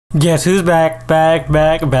Guess who's back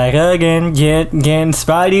again, again.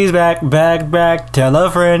 Spidey's back. Tell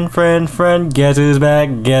a friend. Guess who's back.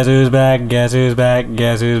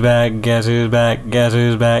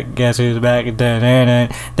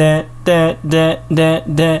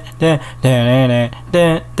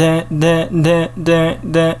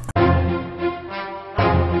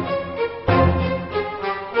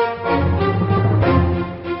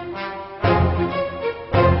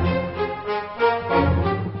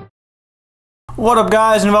 What up,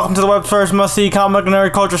 guys, and welcome to the web's first must-see comic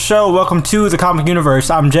nerd culture show. Welcome to the comic universe.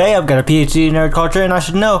 I'm Jay. I've got a PhD in nerd culture, and I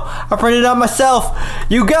should know. I printed it out myself.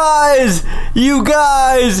 You guys,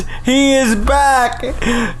 he is back.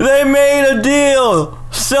 They made a deal.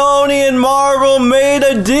 Sony and Marvel made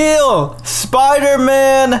a deal.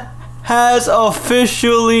 Spider-Man has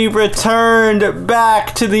officially returned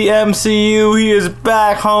back to the MCU. He is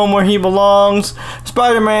back home where he belongs.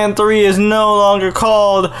 Spider-Man 3 is no longer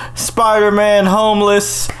called Spider-Man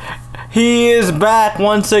Homeless. He is back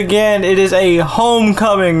once again. It is a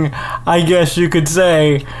homecoming, I guess you could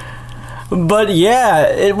say. But yeah,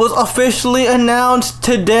 it was officially announced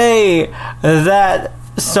today that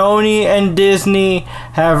Sony and Disney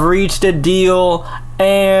have reached a deal,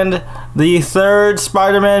 and the third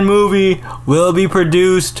Spider-Man movie will be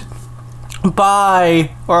produced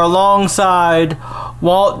by or alongside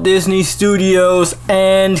Walt Disney Studios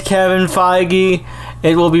and Kevin Feige.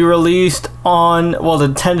 It will be released on, well,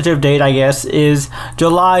 the tentative date, I guess, is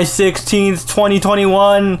July 16th,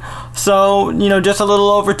 2021. So, you know, just a little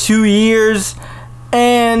over 2 years.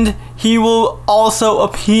 And he will also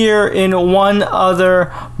appear in one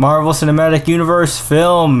other Marvel Cinematic Universe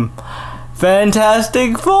film.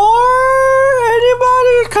 Fantastic Four!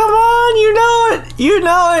 Anybody? Come on, you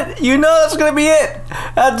know that's gonna be it.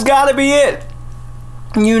 That's gotta be it.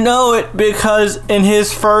 You know it, because in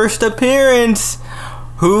his first appearance,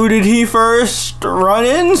 who did he first run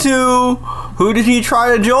into? Who did he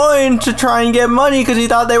try to join to try and get money because he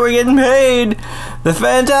thought they were getting paid? The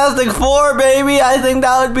Fantastic Four, baby. I think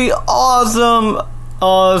that would be awesome.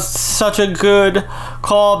 Oh, such a good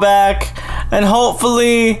callback. And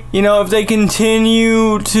hopefully, you know, if they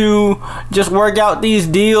continue to just work out these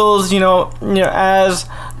deals, you know, as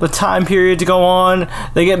the time periods go on,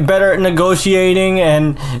 they get better at negotiating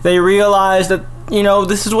and they realize that, you know,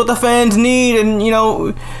 this is what the fans need, and, you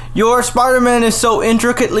know, your Spider-Man is so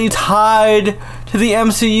intricately tied to the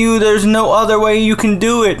MCU, there's no other way you can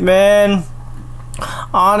do it, man.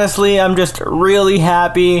 Honestly, I'm just really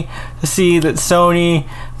happy to see that Sony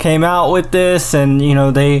came out with this, and, you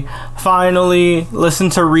know, they finally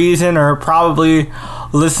listened to reason, or probably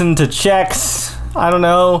listened to checks. I don't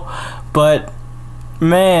know. But,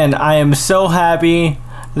 man, I am so happy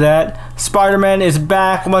that Spider-Man is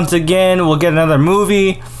back once again. We'll get another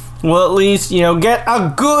movie. We'll at least, you know, get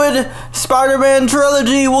a good Spider-Man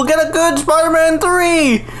trilogy. We'll get a good Spider-Man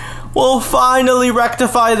 3. We'll finally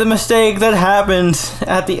rectify the mistake that happened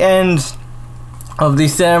at the end of the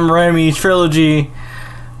Sam Raimi trilogy.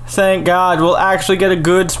 Thank God, we'll actually get a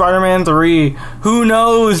good Spider-Man 3. Who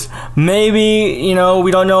knows? Maybe, you know,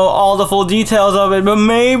 we don't know all the full details of it, but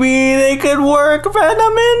maybe they could work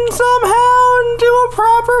Venom in somehow and do a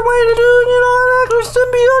proper way to do, you know, an extra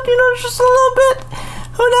symbiote, you know, just a little bit.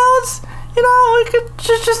 Who knows? You know, we could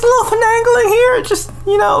just a little finagling here, just,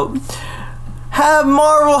 you know, have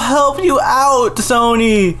Marvel help you out,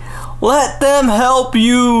 Sony. Let them help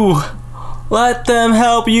you. Let them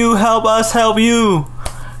help you. Help us help you.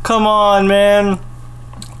 Come on, man.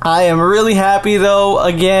 I am really happy, though.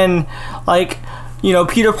 Again, like, you know,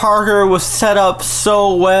 Peter Parker was set up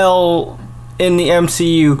so well in the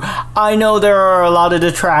MCU. I know there are a lot of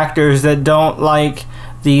detractors that don't like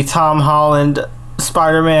the Tom Holland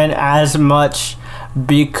Spider-Man as much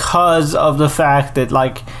because of the fact that,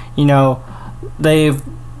 like, you know, they've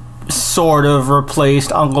sort of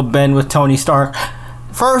replaced Uncle Ben with Tony Stark.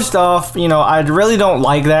 First off, you know, I really don't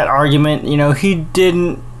like that argument. You know, he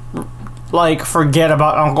didn't, like, forget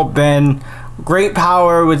about Uncle Ben. Great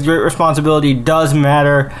power with great responsibility does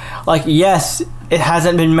matter. Like, yes, it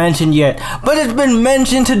hasn't been mentioned yet, but it's been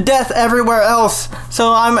mentioned to death everywhere else.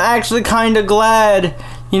 So I'm actually kind of glad,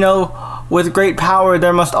 you know, with great power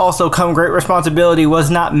there must also come great responsibility was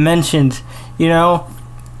not mentioned, you know.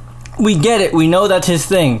 We get it. We know that's his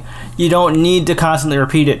thing. You don't need to constantly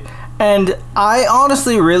repeat it. And I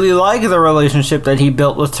honestly really like the relationship that he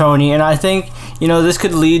built with Tony. And I think, you know, this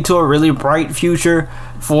could lead to a really bright future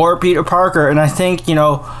for Peter Parker. And I think, you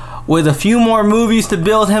know, with a few more movies to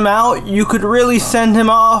build him out, you could really send him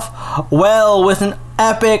off well with an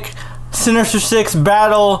epic Sinister Six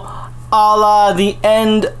battle a la the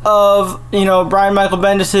end of, you know, Brian Michael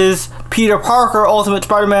Bendis's Peter Parker Ultimate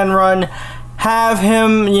Spider-Man run. Have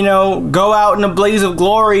him, you know, go out in a blaze of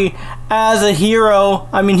glory as a hero.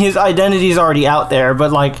 I mean, his identity is already out there,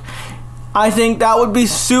 but like, I think that would be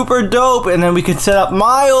super dope. And then we could set up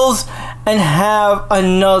Miles and have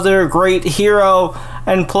another great hero.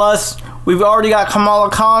 And plus, we've already got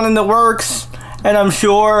Kamala Khan in the works, and I'm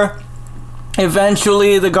sure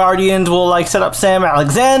eventually the Guardians will like set up Sam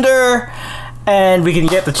Alexander, and we can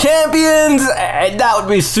get the champions, and that would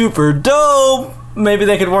be super dope. Maybe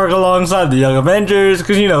they could work alongside the Young Avengers,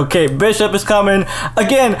 because, you know, Kate Bishop is coming.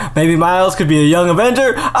 Again, maybe Miles could be a Young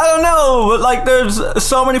Avenger. I don't know, but, like, there's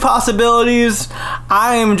so many possibilities.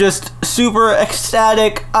 I am just super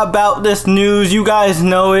ecstatic about this news. You guys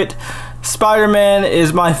know it. Spider-Man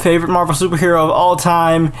is my favorite Marvel superhero of all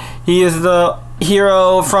time. He is the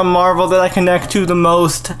hero from Marvel that I connect to the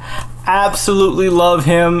most. Absolutely love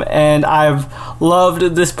him, and I've loved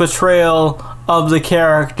this portrayal of the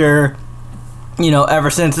character, you know, ever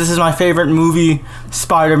since. This is my favorite movie,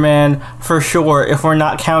 Spider-Man, for sure, if we're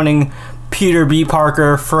not counting Peter B.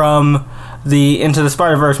 Parker from the Into the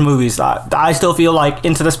Spider-Verse movies. I still feel like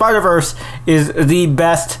Into the Spider-Verse is the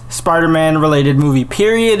best Spider-Man related movie,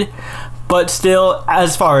 period. But still,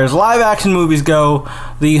 as far as live action movies go,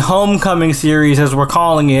 the Homecoming series, as we're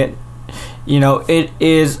calling it, you know, it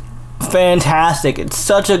is fantastic. It's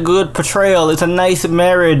such a good portrayal. It's a nice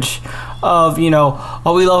marriage of, you know,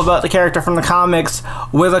 what we love about the character from the comics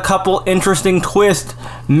with a couple interesting twists,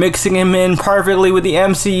 mixing him in perfectly with the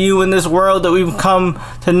MCU in this world that we've come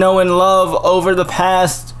to know and love over the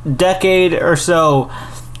past decade or so.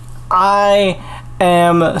 I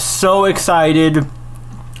am so excited.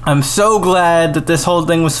 I'm so glad that this whole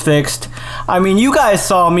thing was fixed. I mean, you guys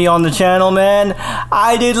saw me on the channel, man.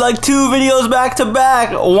 I did like 2 videos back to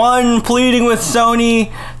back. One pleading with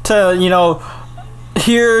Sony to, you know,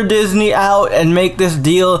 hear Disney out and make this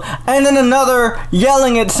deal, and then another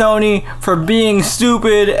yelling at Sony for being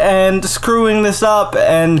stupid and screwing this up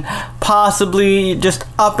and possibly just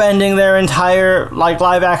upending their entire like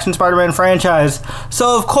live action Spider-Man franchise.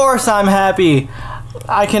 So of course I'm happy.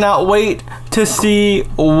 I cannot wait to see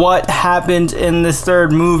what happens in this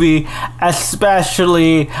 3rd movie,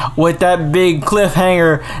 especially with that big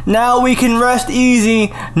cliffhanger. Now we can rest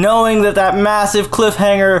easy knowing that that massive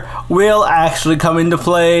cliffhanger will actually come into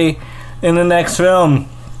play in the next film,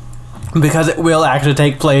 because it will actually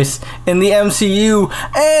take place in the MCU.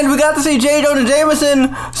 And we got to see J. Jonah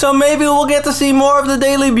Jameson, so maybe we'll get to see more of the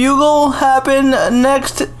Daily Bugle happen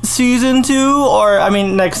next season 2, or I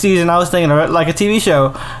mean next season. I was thinking of it like a TV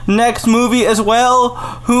show. Next movie as well.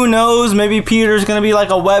 Who knows? Maybe Peter's gonna be like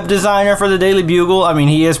a web designer for the Daily Bugle. I mean,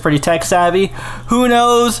 he is pretty tech savvy. Who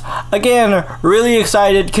knows? Again, really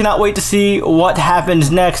excited. Cannot wait to see what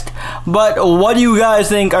happens next. But what do you guys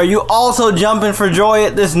think? Are you also jumping for joy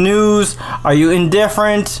at this news? Are you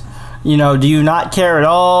indifferent? You know, do you not care at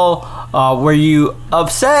all? Were you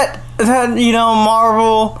upset that, you know,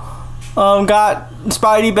 Marvel got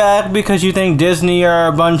Spidey back because you think Disney are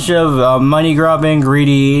a bunch of money-grubbing,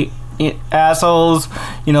 greedy assholes?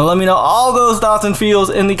 You know, let me know all those thoughts and feels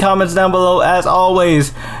in the comments down below. As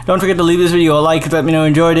always, don't forget to leave this video a like, let me know you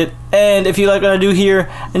enjoyed it. And if you like what I do here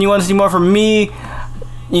and you want to see more from me,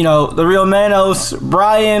 you know, the real Manos,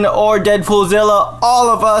 Brian, or Deadpoolzilla, all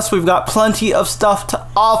of us, we've got plenty of stuff to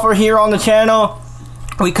offer here on the channel.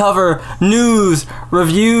 We cover news,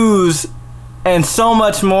 reviews, and so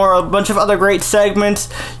much more. A bunch of other great segments.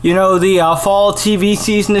 You know, the fall TV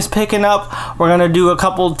season is picking up. We're gonna do a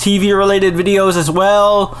couple TV related videos as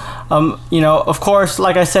well. You know, of course,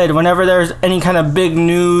 like I said, whenever there's any kind of big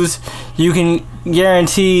news, you can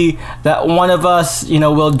guarantee that one of us, you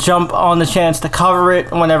know, will jump on the chance to cover it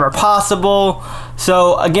whenever possible.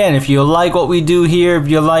 So again, if you like what we do here, if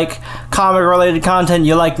you like comic related content,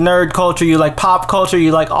 you like nerd culture, you like pop culture,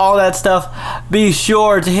 you like all that stuff, be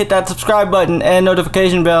sure to hit that subscribe button and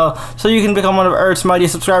notification bell so you can become one of Earth's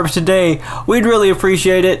mightiest subscribers today. We'd really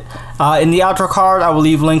appreciate it. In the outro card, I will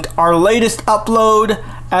leave linked our latest upload,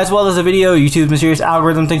 as well as a video YouTube's mysterious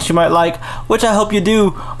algorithm thinks you might like, which I hope you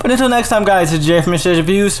do. But until next time, guys, it's Jay from Mysterious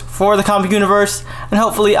Views for the Comic Universe, and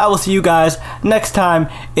hopefully I will see you guys next time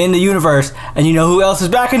in the universe. And you know who else is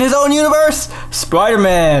back in his own universe?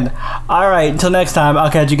 Spider-Man! Alright, until next time, I'll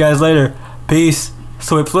catch you guys later. Peace.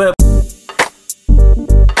 Swip flip.